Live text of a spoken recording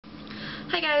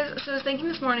Hi guys, so I was thinking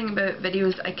this morning about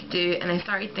videos I could do, and I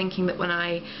started thinking that when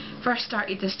I first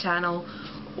started this channel,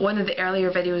 one of the earlier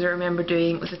videos I remember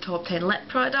doing was a top 10 lip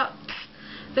products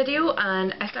video,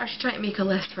 and I started trying to make a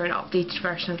list for an updated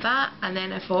version of that, and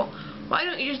then I thought, why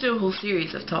don't you just do a whole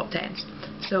series of top 10s?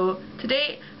 So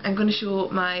today I'm going to show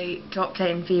my top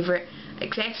 10 favourite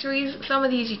accessories. Some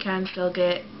of these you can still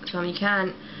get, some you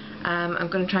can't. I'm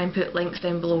going to try and put links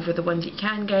down below for the ones that you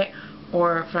can get,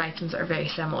 or for items that are very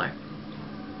similar.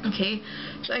 Okay,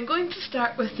 so I'm going to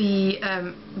start with the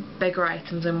bigger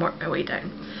items and work my way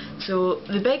down. So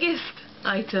the biggest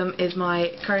item is my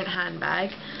current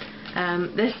handbag.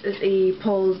 This is a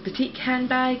Paul's Boutique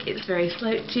handbag. It's very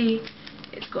slouchy,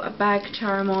 it's got a bag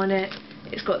charm on it,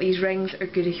 it's got these rings that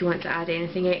are good if you want to add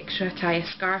anything extra, tie a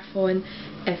scarf on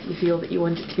if you feel that you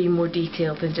want it to be more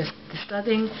detailed than just the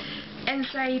studding.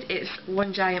 Inside it's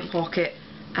one giant pocket,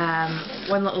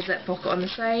 one little zip pocket on the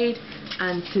side,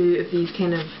 and two of these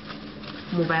kind of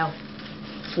mobile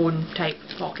phone type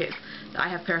pockets that I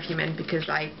have perfume in because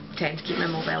I tend to keep my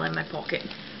mobile in my pocket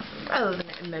rather than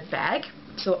in my bag.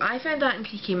 So I found that in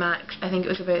TK Maxx. I think it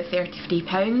was about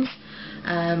 £33.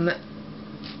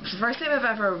 It's the first time I've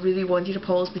ever really wanted a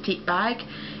Paul's Boutique bag,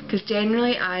 because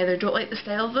generally I either don't like the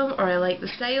style of them or I like the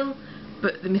style,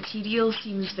 but the material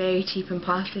seems very cheap and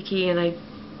plasticky and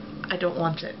I don't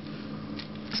want it.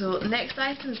 So the next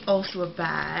item is also a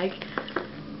bag,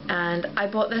 and I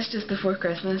bought this just before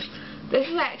Christmas. This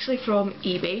is actually from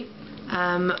eBay.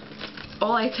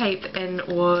 All I typed in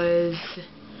was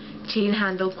chain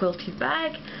handle quilted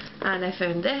bag, and I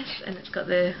found this, and it's got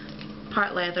the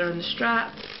part leather on the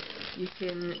strap. You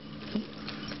can,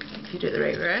 if you do it the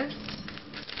right way around,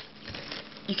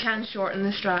 you can shorten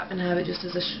the strap and have it just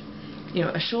as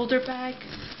a shoulder bag,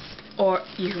 or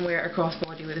you can wear it across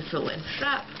body with a full length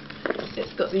strap.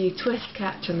 It's got the twist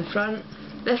catch on the front.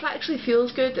 This actually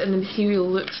feels good and the material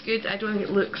looks good. I don't think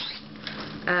it looks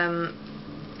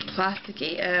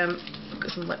plasticky. I've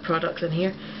got some lip products in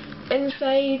here.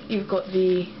 Inside you've got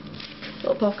the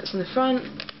little pockets in the front.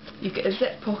 You get a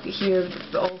zip pocket here,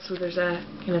 but also there's a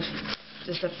kind of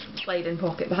just a slide-in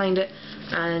pocket behind it,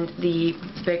 and the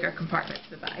bigger compartment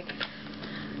to the bag.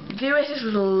 I do wish this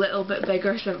was a little bit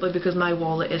bigger simply because my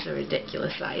wallet is a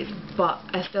ridiculous size, but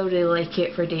I still really like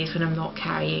it for days when I'm not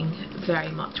carrying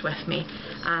very much with me.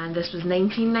 And this was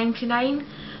 £19.99.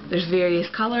 There's various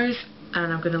colours,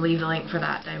 and I'm going to leave the link for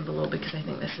that down below because I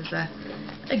think this is a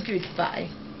good buy.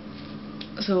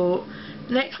 So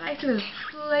next item is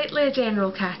slightly a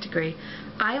general category.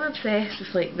 I'm obsessed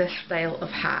with like this style of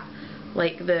hat,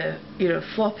 like the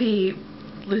floppy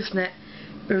loose knit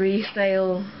beret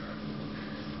style,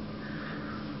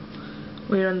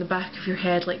 wear on the back of your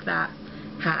head like that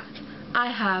hat. I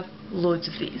have loads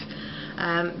of these.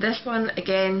 This one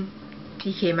again,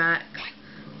 TK Maxx.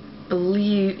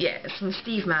 It's from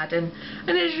Steve Madden,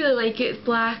 and I just really like it. It's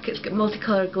black, it's got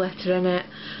multicoloured glitter in it.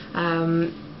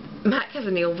 MAC has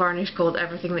a nail varnish called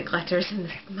Everything That Glitters, and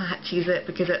this matches it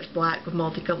because it's black with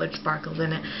multicoloured sparkles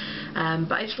in it.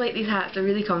 But I just like these hats, they're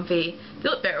really comfy. They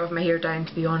look better with my hair down,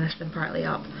 to be honest, than partly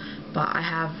up. But I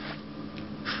have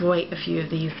quite a few of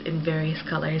these in various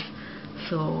colours,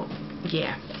 so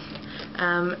yeah.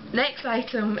 Next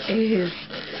item is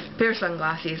a pair of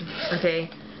sunglasses. Okay,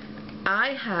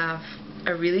 I have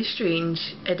a really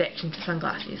strange addiction to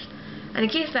sunglasses, and in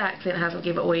case the accent hasn't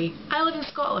gave it away, I live in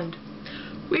Scotland.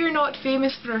 We are not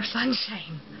famous for our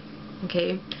sunshine,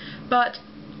 okay, but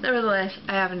nevertheless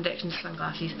I have an addiction to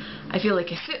sunglasses. I feel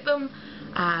like I suit them.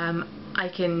 I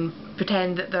can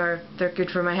pretend that they're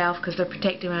good for my health because they're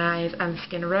protecting my eyes and the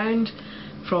skin around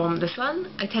from the sun.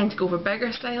 I tend to go for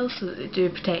bigger styles so that they do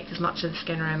protect as much of the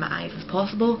skin around my eyes as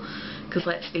possible, because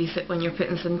let's face it, when you're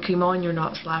putting sun cream on, you're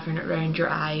not slathering it around your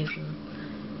eyes, and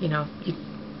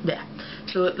yeah.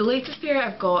 So the latest pair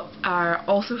I've got are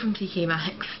also from TK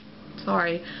Maxx.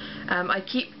 Sorry, I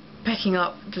keep picking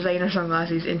up designer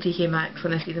sunglasses in TK Maxx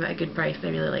when I see them at a good price and I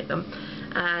really like them.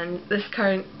 And this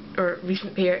current or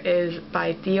recent pair is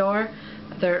by Dior.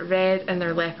 They're red and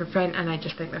they're leopard print, and I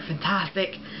just think they're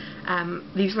fantastic.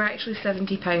 These were actually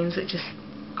 £70, which is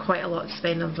quite a lot to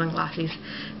spend on sunglasses,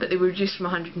 but they were reduced from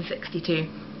 162.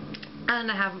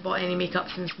 And I haven't bought any makeup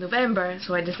since November,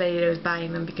 so I decided I was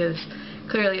buying them because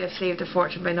clearly I've saved a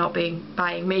fortune by not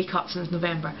buying makeup since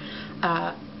November.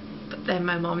 But then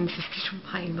my mum insisted on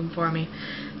buying them for me,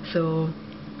 so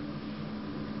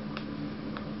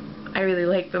I really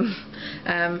like them.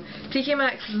 TK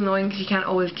Maxx is annoying because you can't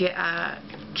always get a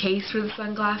case for the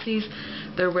sunglasses.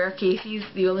 They're wear cases.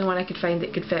 The only one I could find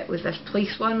that could fit was this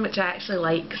Place one, which I actually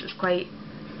like because it's quite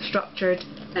structured,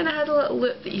 and it has a little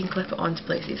loop that you can clip it onto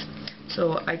places.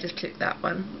 So I just took that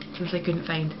one since I couldn't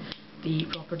find the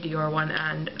proper Dior one,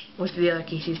 and most of the other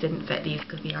cases didn't fit these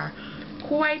because they are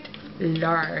quite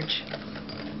large.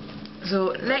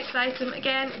 So next item,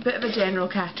 again, a bit of a general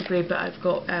category, but I've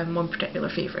got one particular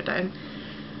favourite down.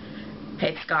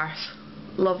 Headscarves.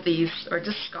 Love these, or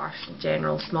just scarves in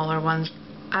general, smaller ones.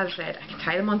 As I said, I can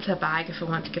tie them onto a bag if I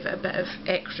want to give it a bit of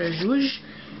extra zhuzh.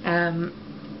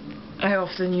 I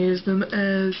often use them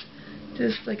as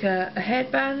just like a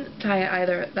headband, tie it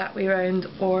either that way around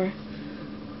or,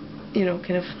 you know,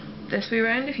 kind of this way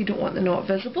around if you don't want the knot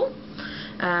visible.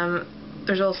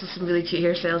 There's also some really cute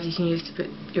hairstyles you can use to put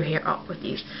your hair up with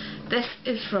these. This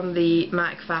is from the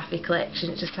MAC Fafi collection.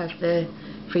 It just has the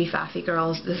Free Fafi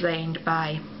Girls designed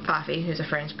by Fafi, who's a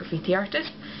French graffiti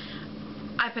artist.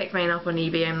 I picked mine up on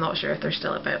eBay. I'm not sure if they're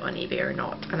still about on eBay or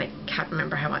not, and I can't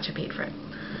remember how much I paid for it.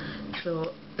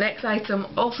 So next item,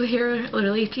 also hair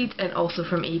related and also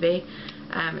from eBay.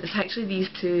 It's actually these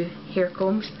two hair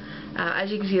combs.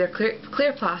 As you can see, they're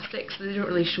clear plastic, so they don't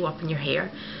really show up in your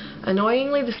hair.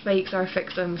 Annoyingly, the spikes are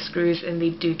fixed on the screws and they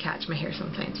do catch my hair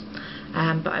sometimes.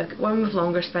 But I've got one with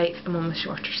longer spikes and one with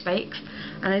shorter spikes,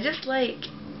 and I just like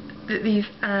that these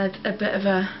add a bit of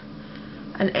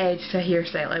an edge to a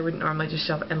hairstyle. I wouldn't normally just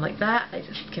shove it in like that. I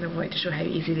just kind of want to show how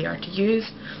easy they are to use.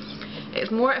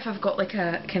 It's more if I've got like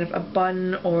a kind of a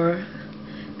bun or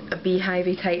a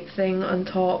beehivey type thing on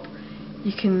top,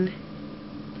 you can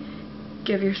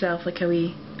give yourself like a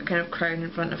wee kind of crown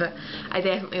in front of it. I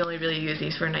definitely only really use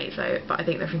these for nights out, but I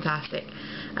think they're fantastic.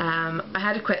 I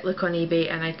had a quick look on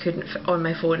eBay and I couldn't, on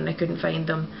my phone, and I couldn't find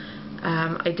them.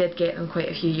 I did get them quite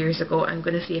a few years ago. I'm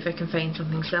going to see if I can find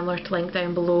something similar to link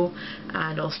down below,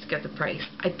 and also to give the price.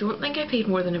 I don't think I paid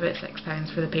more than about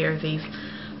 £6 for the pair of these,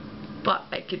 but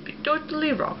I could be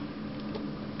totally wrong.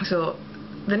 So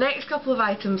the next couple of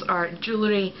items are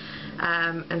jewellery,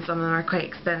 and some of them are quite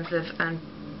expensive and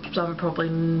some are probably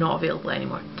not available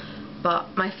anymore.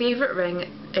 But my favourite ring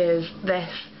is this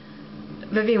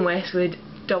Vivienne Westwood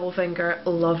double finger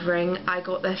love ring. I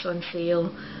got this on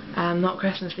sale, not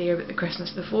Christmas Day but the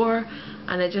Christmas before,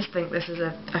 and I just think this is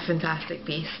a fantastic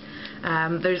piece.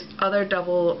 There's other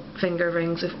double finger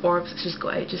rings with orbs that just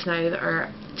got out just now that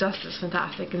are just as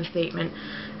fantastic in statement,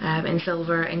 in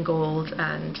silver and gold,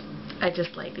 and I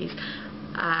just like these.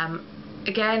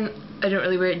 Again, I don't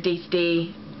really wear it day to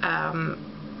day.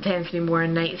 Tends to be more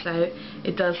on nights out.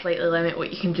 It does slightly limit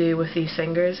what you can do with these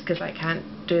fingers because I can't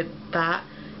do that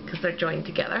because they're joined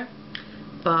together.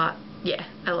 But yeah,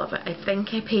 I love it. I think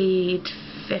I paid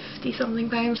 £50 something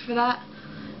for that,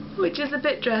 which is a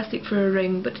bit drastic for a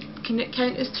ring, but can it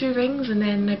count as two rings? And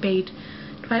then I paid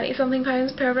 £20 something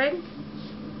per ring.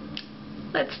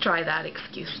 Let's try that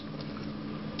excuse.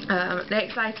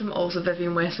 Next item, also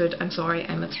Vivienne Westwood. I'm sorry,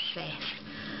 I'm obsessed.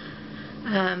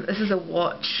 This is a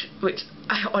watch which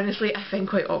I honestly find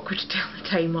quite awkward to tell the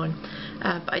time on,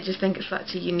 but I just think it's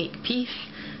such a unique piece.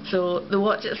 So the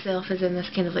watch itself is in this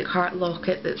kind of like heart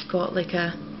locket that's got like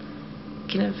a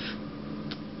kind of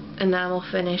enamel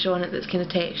finish on it that's kind of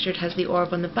textured, has the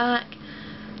orb on the back,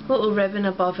 a little ribbon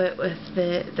above it with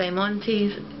the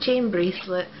diamantes, chain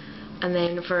bracelet, and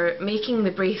then for making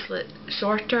the bracelet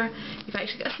shorter you've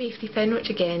actually got a safety pin, which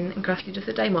again encrusted with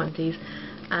the diamantes,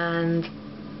 and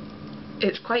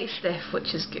it's quite stiff,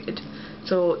 which is good.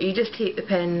 So you just take the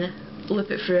pin, loop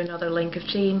it through another link of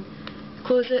chain,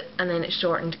 close it, and then it's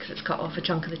shortened because it's cut off a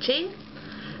chunk of the chain.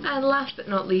 And last but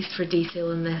not least, for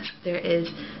detail in this, there is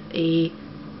a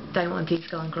diamante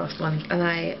skull and crossed one, and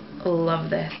I love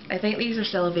this. I think these are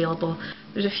still available.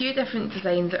 There's a few different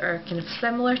designs that are kind of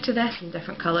similar to this in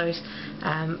different colours,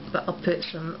 but I'll put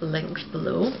some links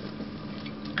below.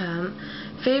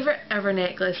 Favourite ever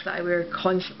necklace that I wear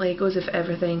constantly, goes with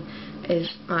everything, is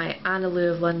my Anna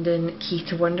Lou of London Key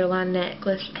to Wonderland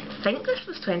necklace. I think this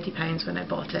was £20 when I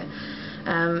bought it.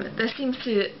 This seems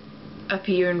to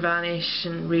appear and vanish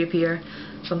and reappear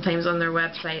sometimes on their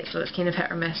website, so it's kind of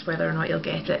hit or miss whether or not you'll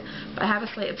get it. But I have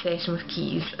a slight obsession with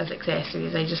keys as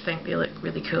accessories. I just think they look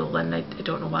really cool, and I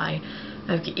don't know why.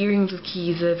 I've got earrings with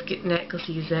keys, I've got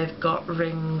necklaces, I've got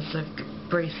rings, I've got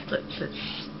bracelets.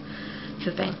 It's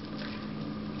a thing.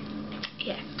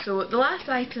 Yeah, so the last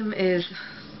item is,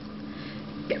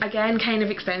 again, kind of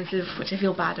expensive, which I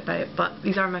feel bad about, but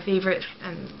these are my favourites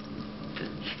and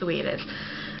it's the way it is.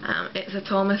 It's a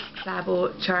Thomas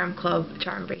Sabo Charm Club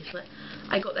charm bracelet.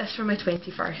 I got this for my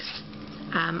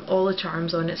 21st. All the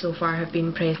charms on it so far have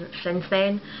been present since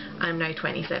then. I'm now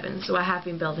 27, so I have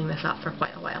been building this up for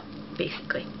quite a while,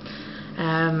 basically.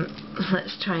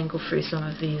 Let's try and go through some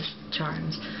of these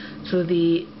charms. So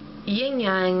the Yin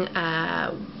Yang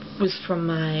was from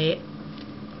my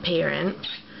parents,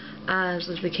 as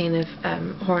was the kind of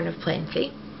Horn of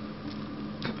Plenty.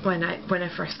 when I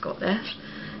first got this.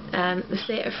 The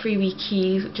set of freebie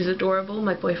keys, which is adorable,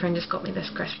 my boyfriend just got me this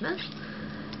Christmas.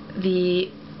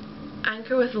 The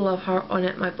anchor with the love heart on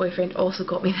it, my boyfriend also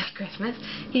got me this Christmas.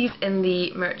 He's in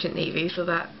the Merchant Navy, so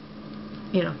that,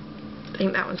 you know, I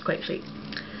think that one's quite sweet.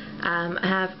 I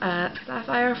have a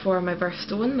sapphire for my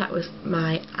birthstone, that was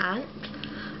my aunt.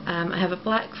 I have a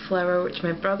black flower which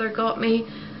my brother got me.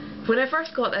 When I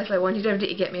first got this, I wanted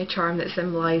everybody to get me a charm that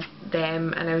symbolised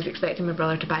them, and I was expecting my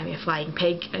brother to buy me a flying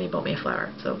pig, and he bought me a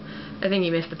flower, so I think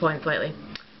he missed the point slightly.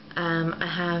 I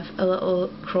have a little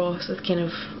cross with kind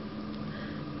of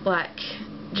black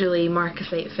Julie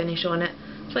Marcasite finish on it,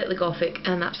 slightly gothic,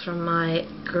 and that's from my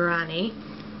granny.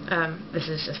 This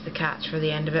is just the catch for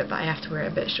the end of it, but I have to wear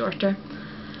it a bit shorter.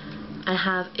 I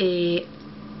have a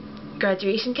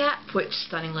graduation cap, which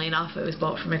stunningly enough it was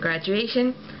bought for my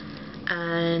graduation,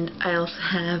 and I also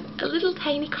have a little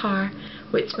tiny car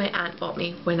which my aunt bought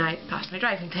me when I passed my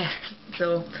driving test.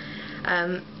 So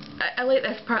I like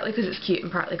this partly because it's cute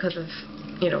and partly because of,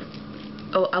 you know,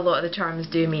 a lot of the charms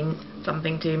do mean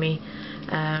something to me.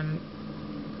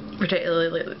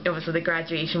 Particularly, obviously the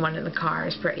graduation one in the car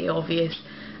is pretty obvious.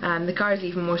 The car is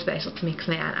even more special to me because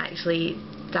my aunt actually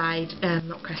died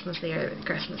not Christmas Day, but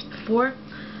Christmas before.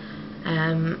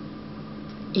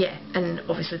 Yeah, and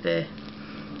obviously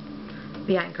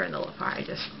the anchor and the love heart,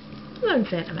 I'm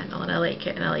sentimental and I like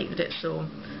it, and I like that it's so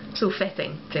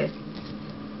fitting to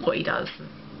what he does and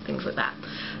things like that.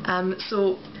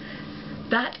 So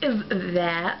that is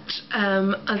that.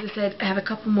 As I said, I have a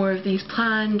couple more of these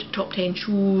planned: top 10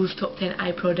 shoes, top 10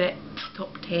 eye products, top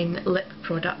 10 lip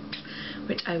products,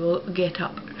 which I will get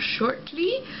up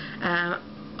shortly.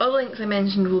 All the links I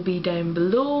mentioned will be down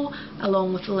below,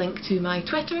 along with a link to my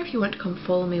Twitter if you want to come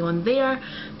follow me on there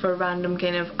for random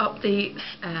kind of updates,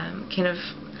 kind of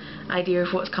idea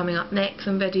of what's coming up next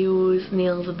in videos,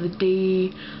 nails of the day,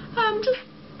 just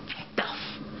stuff.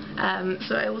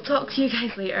 So I will talk to you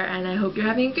guys later, and I hope you're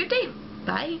having a good day.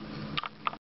 Bye!